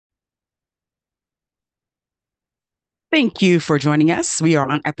Thank you for joining us. We are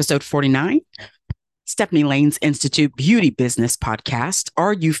on episode 49, Stephanie Lane's Institute Beauty Business Podcast.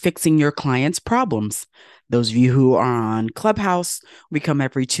 Are you fixing your clients' problems? Those of you who are on Clubhouse, we come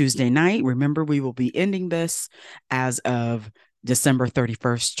every Tuesday night. Remember, we will be ending this as of December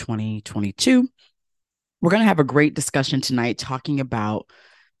 31st, 2022. We're going to have a great discussion tonight talking about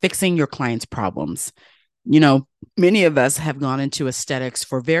fixing your clients' problems. You know, many of us have gone into aesthetics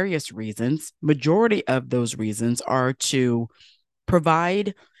for various reasons. Majority of those reasons are to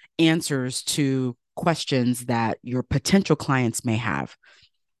provide answers to questions that your potential clients may have.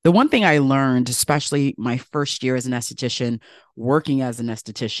 The one thing I learned, especially my first year as an esthetician, working as an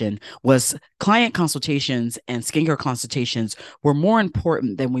esthetician, was client consultations and skincare consultations were more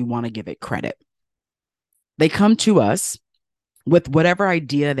important than we want to give it credit. They come to us with whatever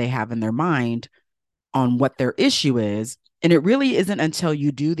idea they have in their mind on what their issue is. And it really isn't until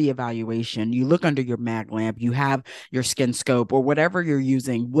you do the evaluation, you look under your mag lamp, you have your skin scope or whatever you're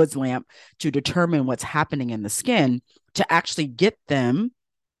using, Woods lamp, to determine what's happening in the skin to actually get them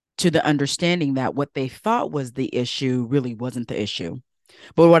to the understanding that what they thought was the issue really wasn't the issue.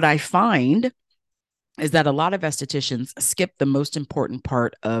 But what I find is that a lot of estheticians skip the most important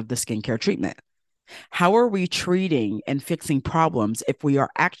part of the skincare treatment. How are we treating and fixing problems if we are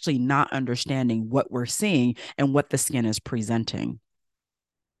actually not understanding what we're seeing and what the skin is presenting?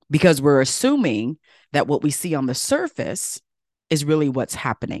 Because we're assuming that what we see on the surface is really what's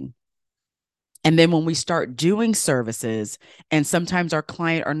happening. And then when we start doing services, and sometimes our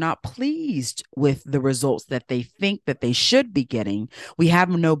client are not pleased with the results that they think that they should be getting, we have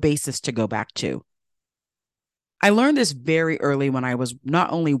no basis to go back to. I learned this very early when I was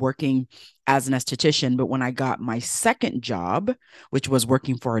not only working as an esthetician, but when I got my second job, which was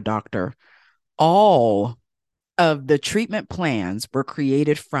working for a doctor. All of the treatment plans were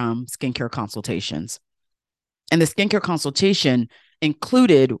created from skincare consultations. And the skincare consultation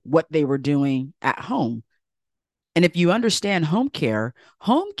included what they were doing at home. And if you understand home care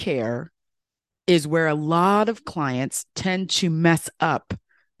is where a lot of clients tend to mess up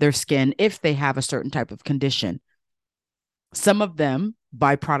their skin if they have a certain type of condition. Some of them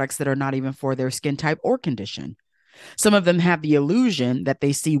buy products that are not even for their skin type or condition. Some of them have the illusion that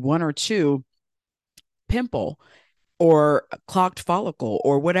they see one or two pimple or clogged follicle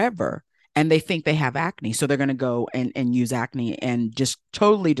or whatever, and they think they have acne. So they're going to go and use acne and just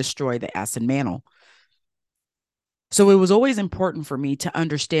totally destroy the acid mantle. So it was always important for me to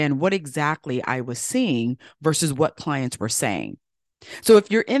understand what exactly I was seeing versus what clients were saying. So if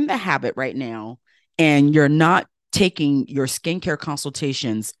you're in the habit right now and you're not taking your skincare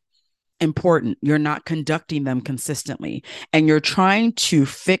consultations important, you're not conducting them consistently, and you're trying to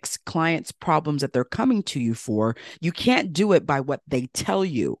fix clients' problems that they're coming to you for, you can't do it by what they tell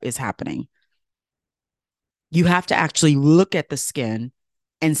you is happening. You have to actually look at the skin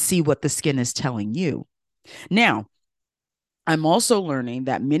and see what the skin is telling you. Now, I'm also learning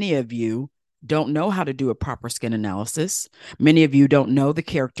that many of you don't know how to do a proper skin analysis. Many of you don't know the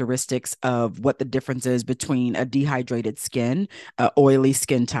characteristics of what the difference is between a dehydrated skin, oily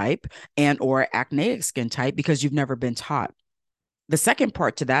skin type, and or acneic skin type because you've never been taught. The second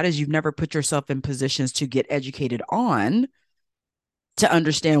part to that is you've never put yourself in positions to get educated on to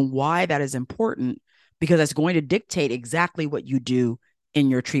understand why that is important because that's going to dictate exactly what you do in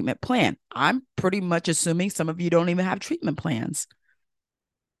your treatment plan. I'm pretty much assuming some of you don't even have treatment plans,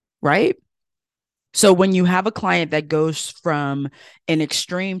 right? So when you have a client that goes from an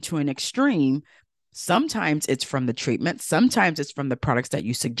extreme to an extreme, sometimes it's from the treatment, sometimes it's from the products that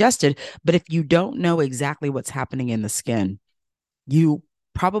you suggested. But if you don't know exactly what's happening in the skin, you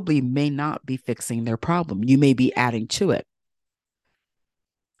probably may not be fixing their problem. You may be adding to it.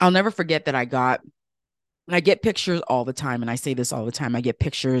 I'll never forget that I get pictures all the time, and I say this all the time. I get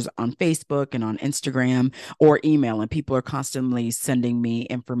pictures on Facebook and on Instagram or email, and people are constantly sending me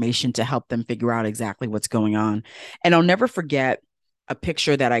information to help them figure out exactly what's going on. And I'll never forget a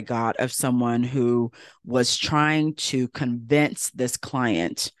picture that I got of someone who was trying to convince this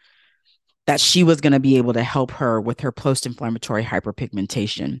client that she was going to be able to help her with her post-inflammatory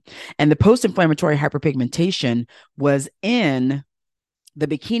hyperpigmentation. And the post-inflammatory hyperpigmentation was in the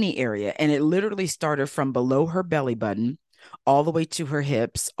bikini area, and it literally started from below her belly button all the way to her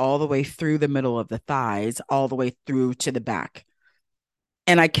hips, all the way through the middle of the thighs, all the way through to the back.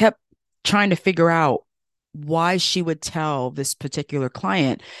 And I kept trying to figure out why she would tell this particular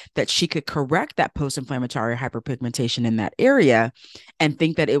client that she could correct that post-inflammatory hyperpigmentation in that area and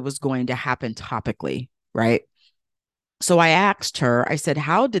think that it was going to happen topically, right? So I asked her, I said,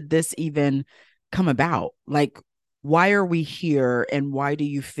 how did this even come about? Like, why are we here? And why do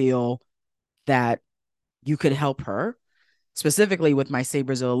you feel that you could help her? specifically with my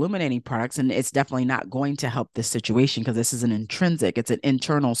Sabrazil illuminating products. And it's definitely not going to help this situation because this is an intrinsic, it's an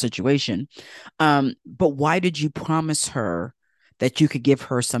internal situation. But why did you promise her that you could give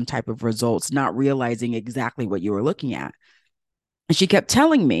her some type of results, not realizing exactly what you were looking at? And she kept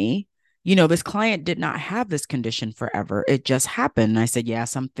telling me, this client did not have this condition forever. It just happened. And I said, yeah,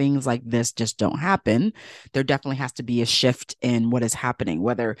 some things like this just don't happen. There definitely has to be a shift in what is happening,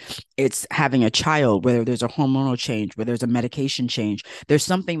 whether it's having a child, whether there's a hormonal change, whether there's a medication change. There's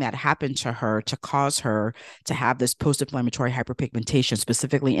something that happened to her to cause her to have this post-inflammatory hyperpigmentation,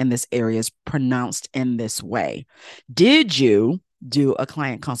 specifically in this area, is pronounced in this way. Did you do a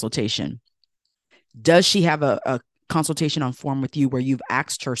client consultation? Does she have a consultation on form with you where you've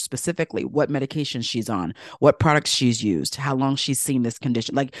asked her specifically what medication she's on, what products she's used, how long she's seen this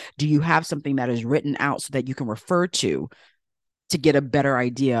condition? Like, do you have something that is written out so that you can refer to get a better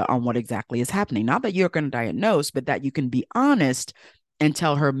idea on what exactly is happening? Not that you're going to diagnose, but that you can be honest and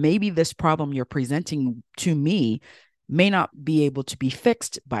tell her maybe this problem you're presenting to me may not be able to be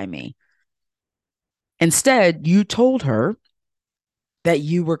fixed by me. Instead, you told her that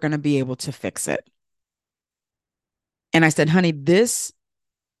you were going to be able to fix it. And I said, honey,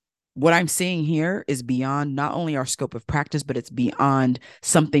 what I'm seeing here is beyond not only our scope of practice, but it's beyond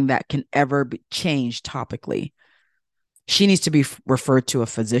something that can ever be changed topically. She needs to be referred to a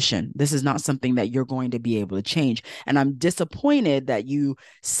physician. This is not something that you're going to be able to change. And I'm disappointed that you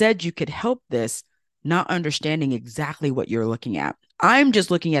said you could help this, not understanding exactly what you're looking at. I'm just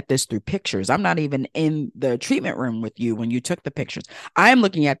looking at this through pictures. I'm not even in the treatment room with you when you took the pictures. I'm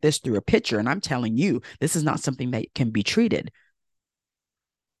looking at this through a picture and I'm telling you, this is not something that can be treated.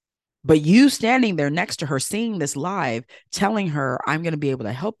 But you standing there next to her, seeing this live, telling her, I'm going to be able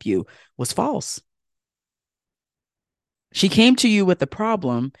to help you, was false. She came to you with the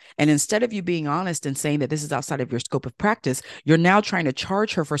problem, and instead of you being honest and saying that this is outside of your scope of practice, you're now trying to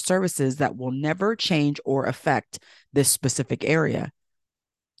charge her for services that will never change or affect this specific area.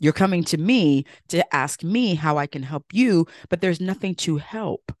 You're coming to me to ask me how I can help you, but there's nothing to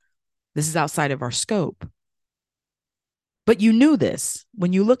help. This is outside of our scope. But you knew this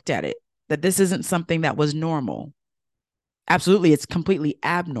when you looked at it, that this isn't something that was normal. Absolutely, it's completely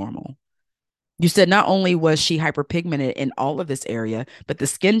abnormal. You said not only was she hyperpigmented in all of this area, but the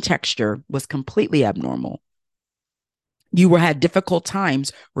skin texture was completely abnormal. You had difficult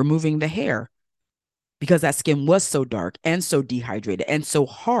times removing the hair because that skin was so dark and so dehydrated and so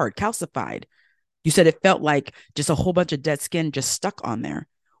hard, calcified. You said it felt like just a whole bunch of dead skin just stuck on there.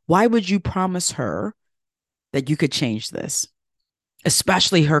 Why would you promise her that you could change this?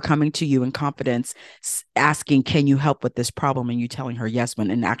 Especially her coming to you in confidence, asking, can you help with this problem? And you telling her yes, when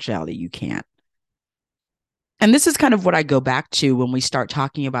in actuality, you can't. And this is kind of what I go back to when we start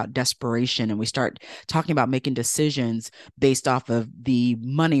talking about desperation and we start talking about making decisions based off of the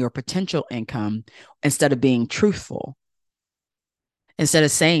money or potential income instead of being truthful. Instead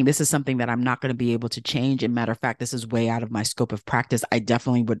of saying this is something that I'm not going to be able to change. And matter of fact, this is way out of my scope of practice. I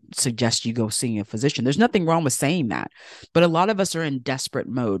definitely would suggest you go seeing a physician. There's nothing wrong with saying that. But a lot of us are in desperate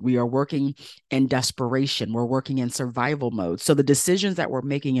mode. We are working in desperation. We're working in survival mode. So the decisions that we're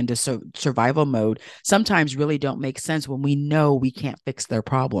making into survival mode sometimes really don't make sense when we know we can't fix their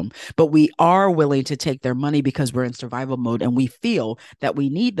problem. But we are willing to take their money because we're in survival mode and we feel that we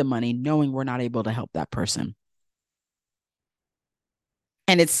need the money knowing we're not able to help that person.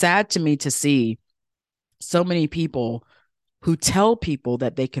 And it's sad to me to see so many people who tell people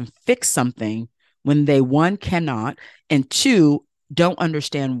that they can fix something when they, one, cannot, and two, don't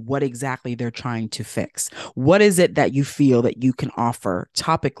understand what exactly they're trying to fix. What is it that you feel that you can offer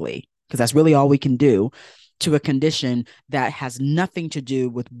topically? Because that's really all we can do to a condition that has nothing to do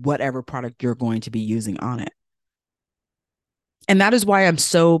with whatever product you're going to be using on it. And that is why I'm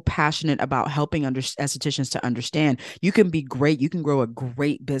so passionate about helping estheticians to understand you can be great. You can grow a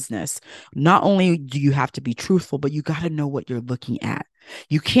great business. Not only do you have to be truthful, but you got to know what you're looking at.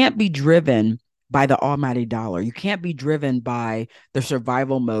 You can't be driven by the almighty dollar. You can't be driven by the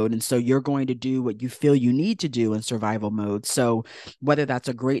survival mode. And so you're going to do what you feel you need to do in survival mode. So whether that's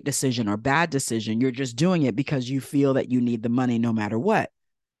a great decision or bad decision, you're just doing it because you feel that you need the money no matter what.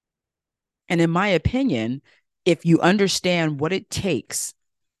 And in my opinion, if you understand what it takes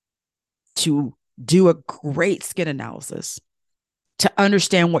to do a great skin analysis, to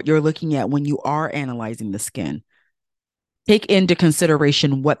understand what you're looking at when you are analyzing the skin, take into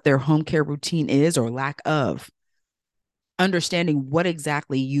consideration what their home care routine is or lack of, understanding what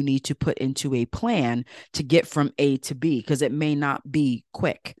exactly you need to put into a plan to get from A to B, because it may not be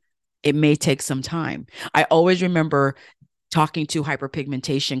quick. It may take some time. I always remember talking to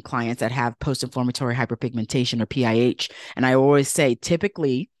hyperpigmentation clients that have post-inflammatory hyperpigmentation or PIH. And I always say,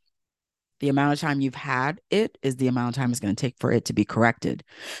 typically, the amount of time you've had it is the amount of time it's going to take for it to be corrected.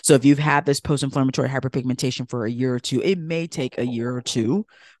 So if you've had this post-inflammatory hyperpigmentation for a year or two, it may take a year or two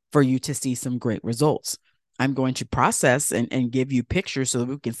for you to see some great results. I'm going to process and give you pictures so that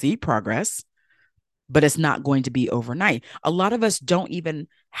we can see progress, but it's not going to be overnight. A lot of us don't even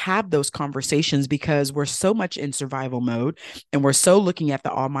have those conversations because we're so much in survival mode and we're so looking at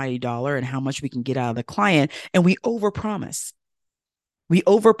the almighty dollar and how much we can get out of the client, and we overpromise. We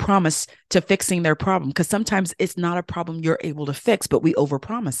overpromise to fixing their problem because sometimes it's not a problem you're able to fix, but we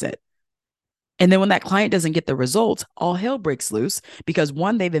overpromise it. And then when that client doesn't get the results, all hell breaks loose because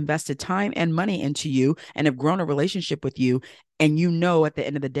one, they've invested time and money into you and have grown a relationship with you. And you know, at the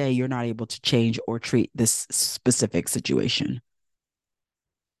end of the day, you're not able to change or treat this specific situation.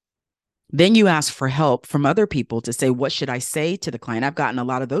 Then you ask for help from other people to say, what should I say to the client? I've gotten a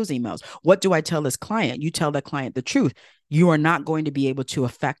lot of those emails. What do I tell this client? You tell the client the truth. You are not going to be able to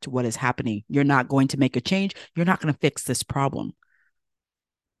affect what is happening. You're not going to make a change. You're not going to fix this problem.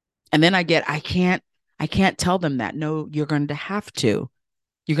 And then I can't tell them that. No, you're going to have to.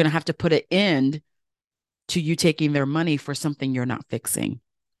 You're going to have to put an end to you taking their money for something you're not fixing.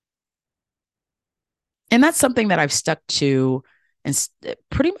 And that's something that I've stuck to and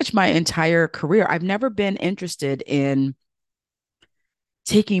pretty much my entire career. I've never been interested in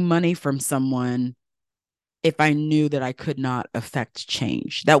taking money from someone if I knew that I could not affect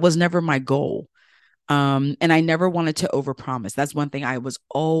change. That was never my goal. And I never wanted to overpromise. That's one thing I was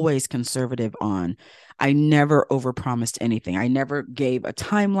always conservative on. I never overpromised anything. I never gave a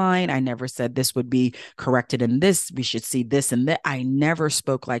timeline. I never said this would be corrected in this. We should see this and that. I never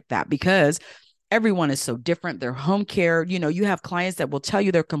spoke like that because everyone is so different. Their home care, you have clients that will tell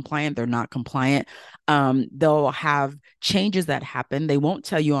you they're compliant, they're not compliant. They'll have changes that happen. They won't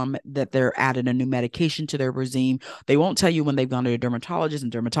tell you that they're added a new medication to their regime. They won't tell you when they've gone to a dermatologist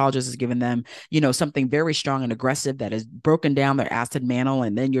and dermatologist has given them, something very strong and aggressive that has broken down their acid mantle.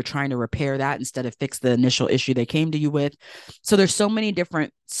 And then you're trying to repair that instead of fix the initial issue they came to you with. So there's so many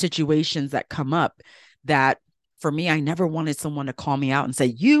different situations that come up that for me, I never wanted someone to call me out and say,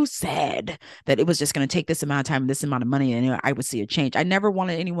 you said that it was just going to take this amount of time, this amount of money, and I would see a change. I never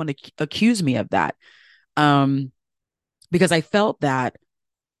wanted anyone to accuse me of that because I felt that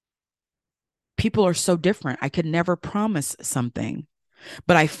people are so different. I could never promise something.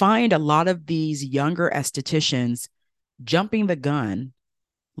 But I find a lot of these younger estheticians jumping the gun,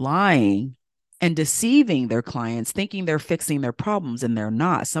 lying, and deceiving their clients, thinking they're fixing their problems, and they're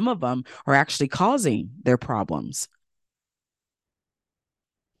not. Some of them are actually causing their problems.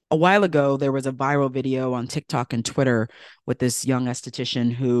 A while ago, there was a viral video on TikTok and Twitter with this young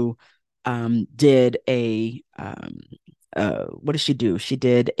esthetician who did what did she do? She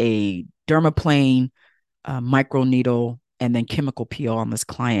did a dermaplane, microneedle, and then chemical peel on this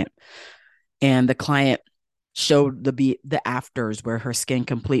client. And the client showed the afters where her skin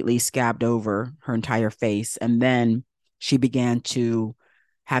completely scabbed over her entire face. And then she began to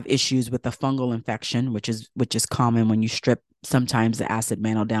have issues with the fungal infection, which is common when you strip sometimes the acid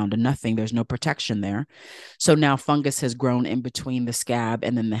mantle down to nothing. There's no protection there. So now fungus has grown in between the scab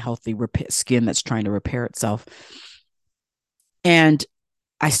and then the healthy skin that's trying to repair itself. And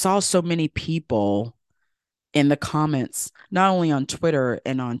I saw so many people in the comments, not only on Twitter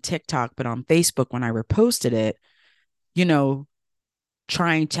and on TikTok, but on Facebook when I reposted it,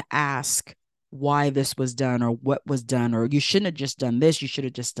 trying to ask why this was done or what was done, or you shouldn't have just done this, you should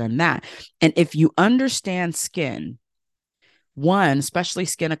have just done that. And if you understand skin, one, especially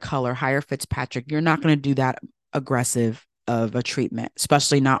skin of color, higher Fitzpatrick, you're not going to do that aggressive of a treatment,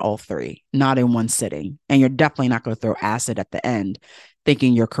 especially not all three, not in one sitting. And you're definitely not going to throw acid at the end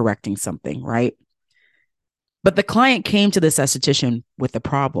thinking you're correcting something, right? But the client came to this esthetician with a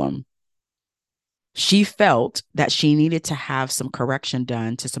problem. She felt that she needed to have some correction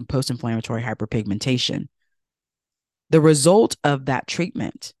done to some post-inflammatory hyperpigmentation. The result of that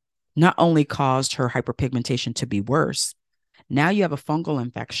treatment not only caused her hyperpigmentation to be worse, now you have a fungal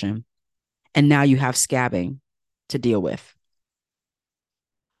infection, and now you have scabbing to deal with.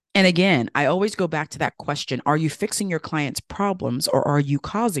 And again, I always go back to that question, are you fixing your client's problems or are you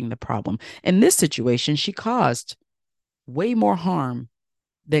causing the problem? In this situation, she caused way more harm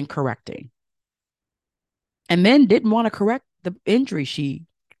than correcting. And then didn't want to correct the injury she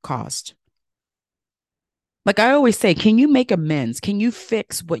caused. Like I always say, can you make amends? Can you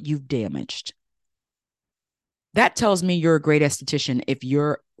fix what you've damaged? That tells me you're a great esthetician if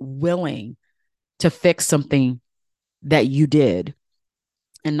you're willing to fix something that you did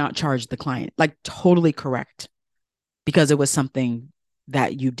and not charge the client, like totally correct. because it was something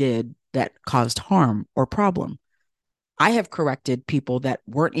that you did that caused harm or problem. I have corrected people that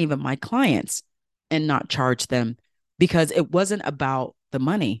weren't even my clients and not charged them because it wasn't about the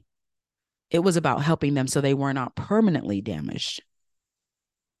money. It was about helping them so they were not permanently damaged.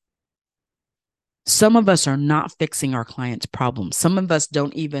 Some of us are not fixing our clients' problems. Some of us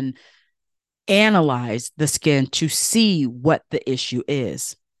don't even analyze the skin to see what the issue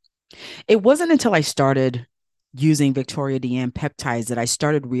is. It wasn't until I started using Victoria DM peptides that I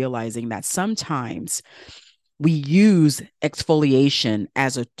started realizing that sometimes we use exfoliation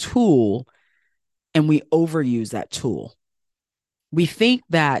as a tool and we overuse that tool. We think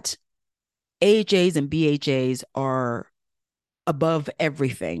that AHAs and BHAs are above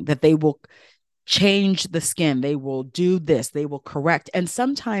everything, that they will change the skin, they will do this, they will correct. And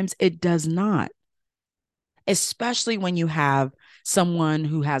sometimes it does not, especially when you have someone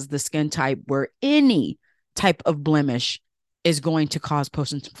who has the skin type where any type of blemish is going to cause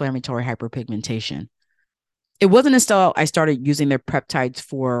post-inflammatory hyperpigmentation. It wasn't until I started using their peptides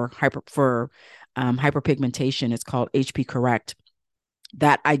for hyperpigmentation, it's called HP Correct,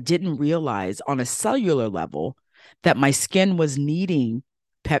 that I didn't realize on a cellular level that my skin was needing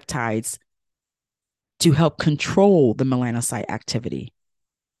peptides to help control the melanocyte activity.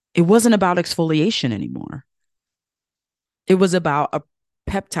 It wasn't about exfoliation anymore. It was about a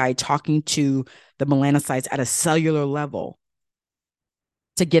peptide talking to the melanocytes at a cellular level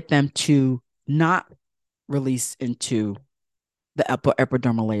to get them to not release into the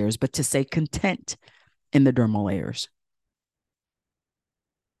epidermal layers, but to stay content in the dermal layers.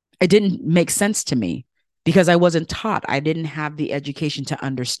 It didn't make sense to me because I wasn't taught. I didn't have the education to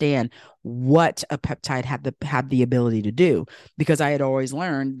understand what a peptide had the ability to do, because I had always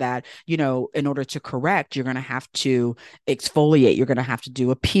learned that, in order to correct, you're going to have to exfoliate. You're going to have to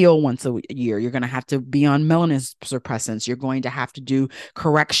do a peel once a year. You're going to have to be on melanin suppressants. You're going to have to do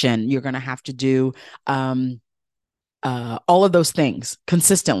correction. You're going to have to do all of those things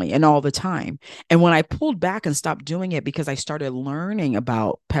consistently and all the time. And when I pulled back and stopped doing it because I started learning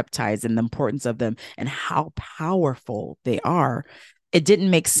about peptides and the importance of them and how powerful they are, it didn't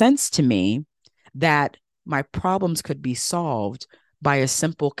make sense to me that my problems could be solved by a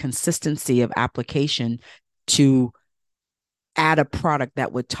simple consistency of application to add a product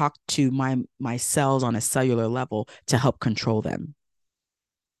that would talk to my cells on a cellular level to help control them,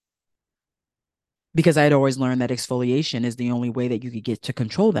 because I had always learned that exfoliation is the only way that you could get to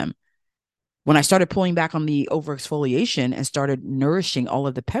control them. When I started pulling back on the over exfoliation and started nourishing all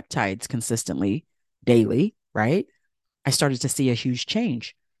of the peptides consistently daily, right, I started to see a huge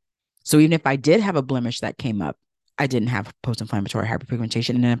change. So even if I did have a blemish that came up, I didn't have post-inflammatory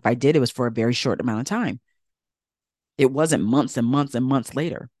hyperpigmentation. And then if I did, it was for a very short amount of time. It wasn't months and months and months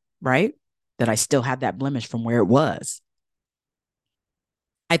later, right, that I still had that blemish from where it was.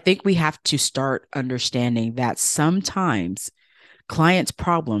 I think we have to start understanding that sometimes clients'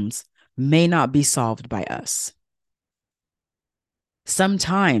 problems may not be solved by us.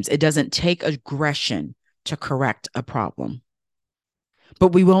 Sometimes it doesn't take aggression to correct a problem. But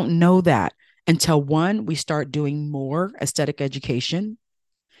we won't know that until, one, we start doing more aesthetic education,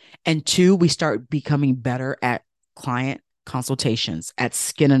 and two, we start becoming better at client consultations, at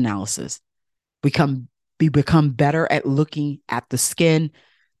skin analysis. We become better at looking at the skin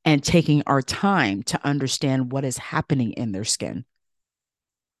and taking our time to understand what is happening in their skin.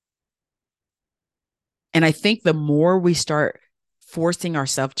 And I think the more we start forcing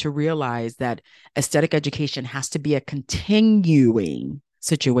ourselves to realize that aesthetic education has to be a continuing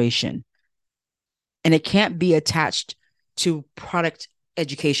situation, and it can't be attached to product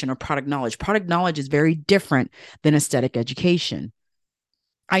education or product knowledge. Product knowledge is very different than aesthetic education.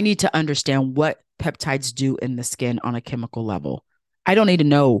 I need to understand what peptides do in the skin on a chemical level. I don't need to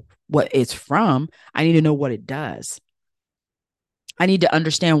know what it's from. I need to know what it does. I need to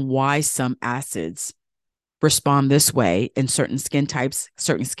understand why some acids respond this way in certain skin types,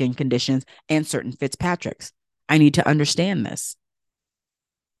 certain skin conditions, and certain Fitzpatrick's. I need to understand this.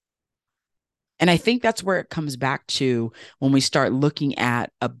 And I think that's where it comes back to when we start looking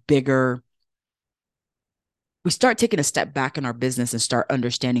at we start taking a step back in our business and start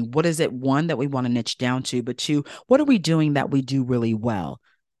understanding what is it, one, that we want to niche down to, but two, what are we doing that we do really well?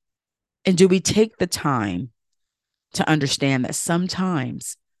 And do we take the time to understand that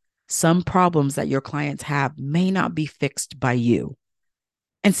sometimes some problems that your clients have may not be fixed by you?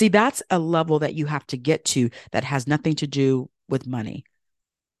 And see, that's a level that you have to get to that has nothing to do with money.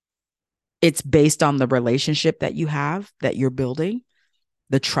 It's based on the relationship that you have, that you're building,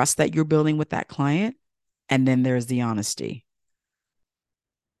 the trust that you're building with that client. And then there's the honesty.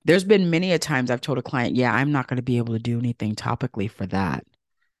 There's been many a times I've told a client, yeah, I'm not going to be able to do anything topically for that.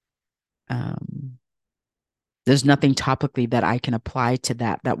 Um, there's nothing topically that I can apply to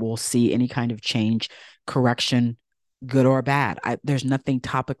that will see any kind of change, correction, good or bad. There's nothing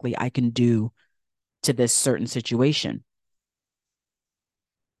topically I can do to this certain situation.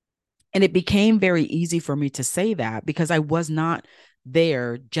 And it became very easy for me to say that because I was not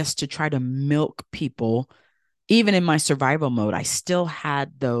there just to try to milk people. Even in my survival mode, I still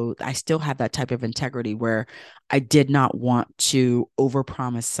had that type of integrity where I did not want to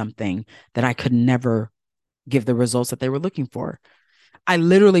overpromise something that I could never give the results that they were looking for. I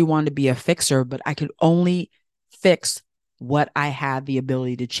literally wanted to be a fixer, but I could only fix what I had the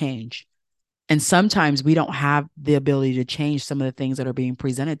ability to change. And sometimes we don't have the ability to change some of the things that are being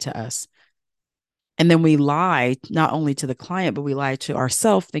presented to us. And then we lie not only to the client, but we lie to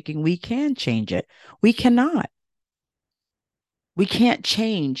ourselves thinking we can change it. We cannot. We can't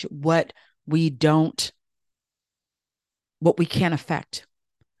change we don't, what we can't affect.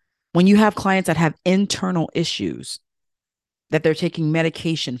 When you have clients that have internal issues that they're taking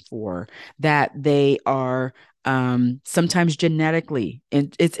medication for, that they are sometimes genetically,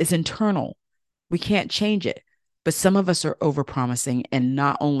 and it's internal. We can't change it. But some of us are overpromising and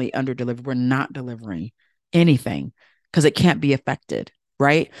not only under deliver, we're not delivering anything because it can't be affected,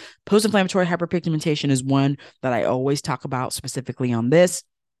 right? Post-inflammatory hyperpigmentation is one that I always talk about specifically on this.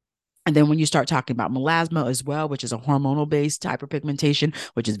 And then when you start talking about melasma as well, which is a hormonal based hyperpigmentation,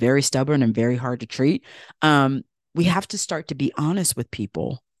 which is very stubborn and very hard to treat, we have to start to be honest with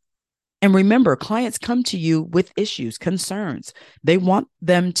people. And remember, clients come to you with issues, concerns. They want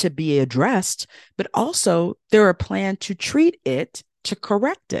them to be addressed, but also there are a plan to treat it, to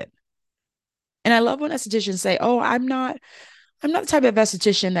correct it. And I love when estheticians say, "Oh, I'm not the type of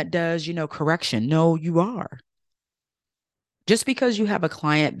esthetician that does, correction." No, you are. Just because you have a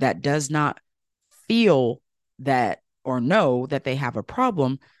client that does not feel that or know that they have a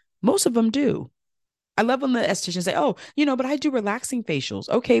problem, most of them do. I love when the estheticians say, "Oh, but I do relaxing facials."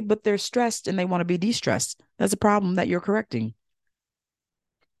 Okay, but they're stressed and they want to be de-stressed. That's a problem that you're correcting,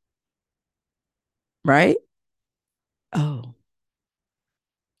 right? Oh.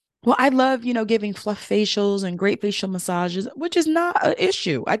 Well, I love, giving fluff facials and great facial massages, which is not an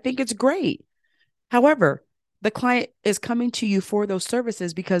issue. I think it's great. However, the client is coming to you for those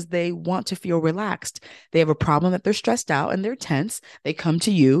services because they want to feel relaxed. They have a problem that they're stressed out and they're tense. They come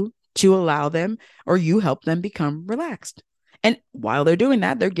to you to allow them or you help them become relaxed. And while they're doing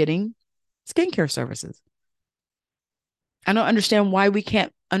that, they're getting skincare services. I don't understand why we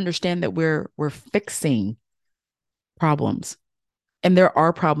can't understand that we're fixing problems. And there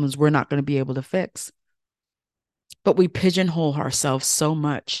are problems we're not going to be able to fix. But we pigeonhole ourselves so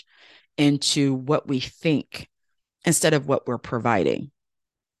much into what we think instead of what we're providing,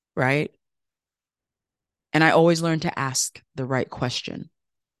 right? And I always learn to ask the right question,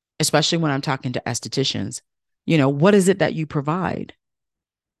 especially when I'm talking to estheticians. What is it that you provide?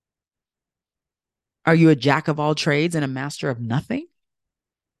 Are you a jack of all trades and a master of nothing?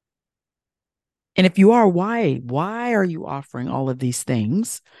 And if you are, why? Why are you offering all of these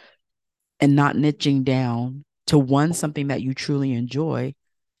things and not niching down to one, something that you truly enjoy,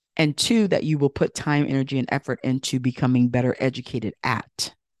 and two, that you will put time, energy, and effort into becoming better educated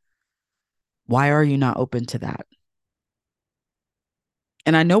at? Why are you not open to that?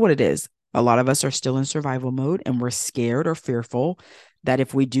 And I know what it is. A lot of us are still in survival mode and we're scared or fearful that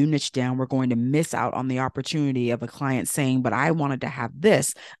if we do niche down, we're going to miss out on the opportunity of a client saying, "But I wanted to have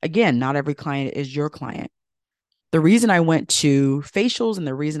this." Again, not every client is your client. The reason I went to facials and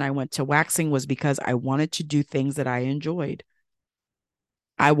the reason I went to waxing was because I wanted to do things that I enjoyed.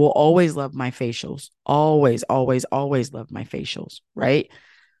 I will always love my facials. Always, always, always love my facials, right?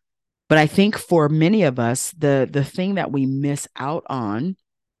 But I think for many of us, the thing that we miss out on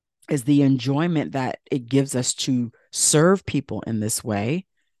is the enjoyment that it gives us to serve people in this way.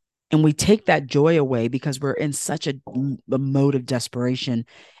 And we take that joy away because we're in such a mode of desperation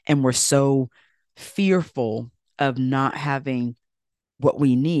and we're so fearful of not having what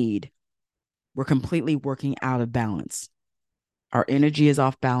we need. We're completely working out of balance. Our energy is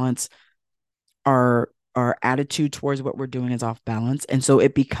off balance. Our attitude towards what we're doing is off balance. And so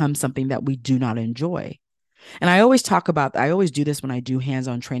it becomes something that we do not enjoy. And I always do this when I do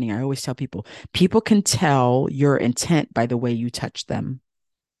hands-on training. I always tell people can tell your intent by the way you touch them.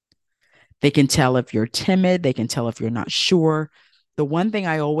 They can tell if you're timid, they can tell if you're not sure. The one thing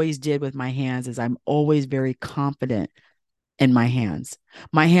I always did with my hands is I'm always very confident in my hands.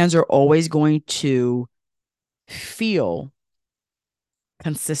 My hands are always going to feel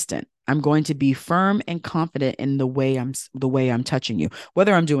consistent. I'm going to be firm and confident in the way I'm touching you.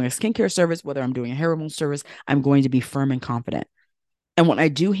 Whether I'm doing a skincare service, whether I'm doing a hair removal service, I'm going to be firm and confident. And when I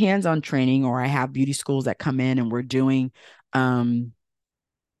do hands-on training, or I have beauty schools that come in and we're doing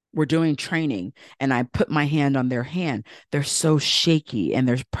training, and I put my hand on their hand, they're so shaky and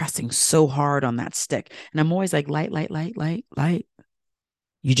they're pressing so hard on that stick. And I'm always like, light, light, light, light, light.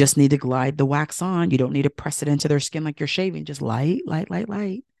 You just need to glide the wax on. You don't need to press it into their skin like you're shaving. Just light, light, light,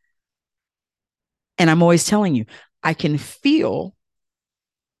 light. And I'm always telling you, I can feel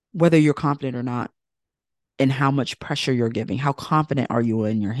whether you're confident or not and how much pressure you're giving. How confident are you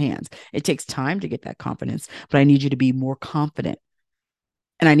in your hands? It takes time to get that confidence, but I need you to be more confident.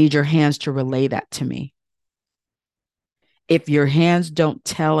 And I need your hands to relay that to me. If your hands don't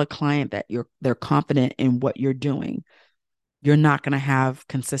tell a client that they're confident in what you're doing, you're not going to have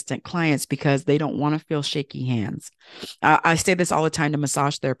consistent clients because they don't want to feel shaky hands. I say this all the time to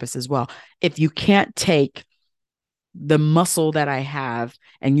massage therapists as well. If you can't take the muscle that I have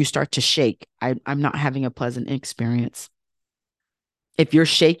and you start to shake, I'm not having a pleasant experience. If you're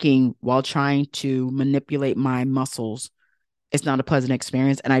shaking while trying to manipulate my muscles, it's not a pleasant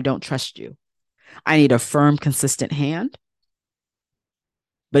experience, and I don't trust you. I need a firm, consistent hand.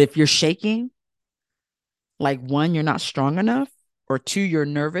 But if you're shaking, like, one, you're not strong enough, or two, you're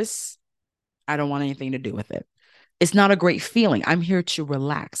nervous, I don't want anything to do with it. It's not a great feeling. I'm here to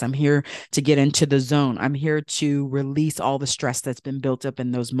relax. I'm here to get into the zone. I'm here to release all the stress that's been built up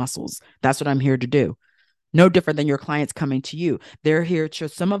in those muscles. That's what I'm here to do. No different than your clients coming to you. They're here to,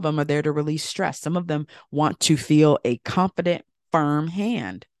 some of them are there to release stress. Some of them want to feel a confident, firm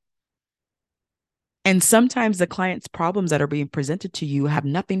hand. And sometimes the client's problems that are being presented to you have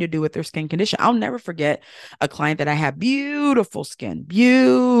nothing to do with their skin condition. I'll never forget a client that I had, beautiful skin,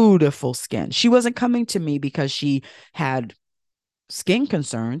 beautiful skin. She wasn't coming to me because she had skin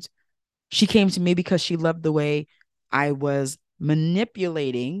concerns. She came to me because she loved the way I was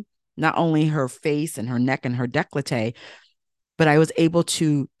manipulating not only her face and her neck and her décolleté, but I was able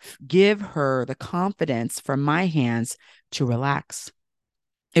to give her the confidence from my hands to relax.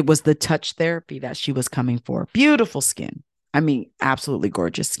 It was the touch therapy that she was coming for. Beautiful skin. I mean, absolutely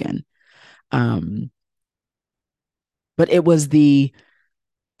gorgeous skin. Um, but it was the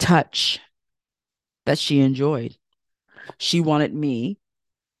touch that she enjoyed. She wanted me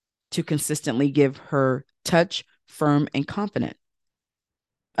to consistently give her touch, firm, and confident.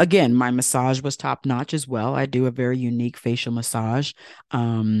 Again, my massage was top notch as well. I do a very unique facial massage,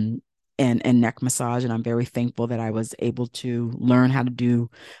 and neck massage, and I'm very thankful that I was able to learn how to do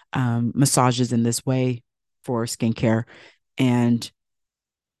massages in this way for skincare. And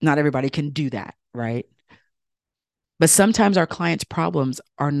not everybody can do that, right? But sometimes our clients' problems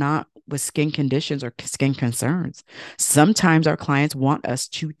are not with skin conditions or skin concerns. Sometimes our clients want us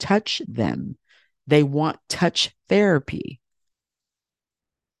to touch them. They want touch therapy.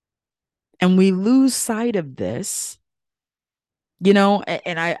 And we lose sight of this,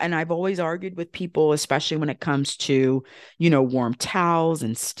 and I've always argued with people, especially when it comes to, warm towels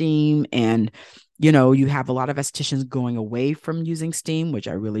and steam. And, you have a lot of estheticians going away from using steam, which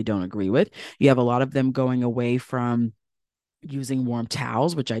I really don't agree with. You have a lot of them going away from using warm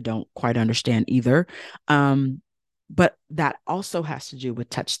towels, which I don't quite understand either. But that also has to do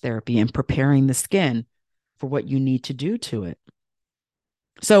with touch therapy and preparing the skin for what you need to do to it.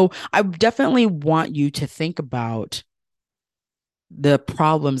 So I definitely want you to think about the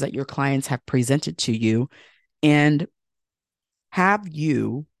problems that your clients have presented to you, and have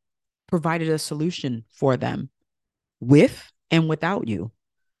you provided a solution for them, with and without you?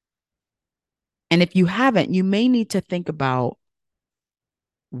 And if you haven't, you may need to think about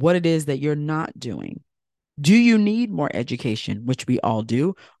what it is that you're not doing. Do you need more education? Which we all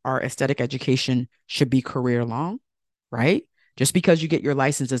do. Our aesthetic education should be career long, right? Just because you get your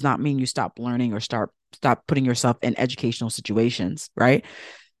license does not mean you stop learning or stop putting yourself in educational situations, right?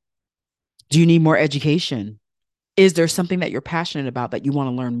 Do you need more education? Is there something that you're passionate about that you want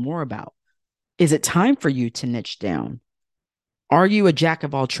to learn more about? Is it time for you to niche down? Are you a jack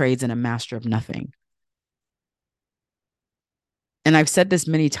of all trades and a master of nothing? And I've said this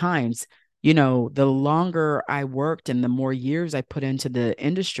many times, the longer I worked and the more years I put into the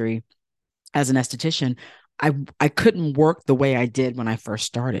industry as an esthetician, I couldn't work the way I did when I first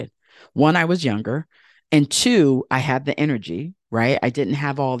started. One, I was younger. And two, I had the energy, right? I didn't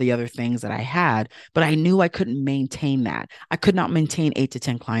have all the other things that I had, but I knew I couldn't maintain that. I could not maintain 8 to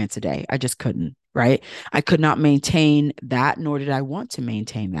 10 clients a day. I just couldn't, right? I could not maintain that, nor did I want to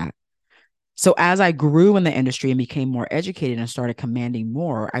maintain that. So as I grew in the industry and became more educated and started commanding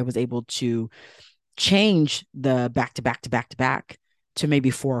more, I was able to change the back to back to back to back to maybe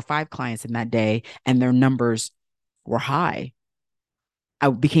 4 or 5 clients in that day and their numbers were high. I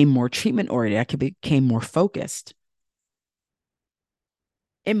became more treatment oriented. I became more focused.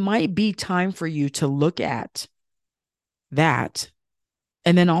 It might be time for you to look at that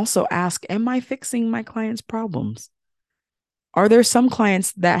and then also ask, am I fixing my clients' problems? Are there some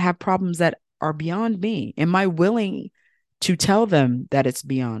clients that have problems that are beyond me? Am I willing to tell them that it's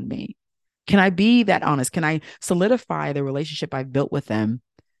beyond me? Can I be that honest? Can I solidify the relationship I've built with them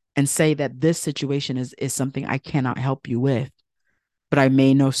and say that this situation is something I cannot help you with, but I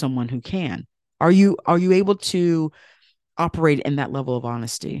may know someone who can? Are you able to operate in that level of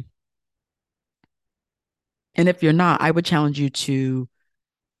honesty? And if you're not, I would challenge you to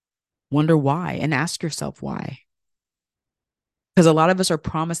wonder why and ask yourself why. Because a lot of us are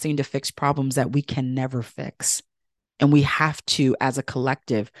promising to fix problems that we can never fix. And we have to, as a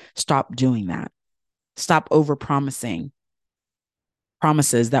collective, stop doing that. Stop over promising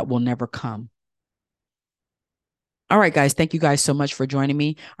promises that will never come. All right, guys. Thank you guys so much for joining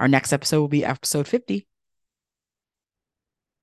me. Our next episode will be episode 50.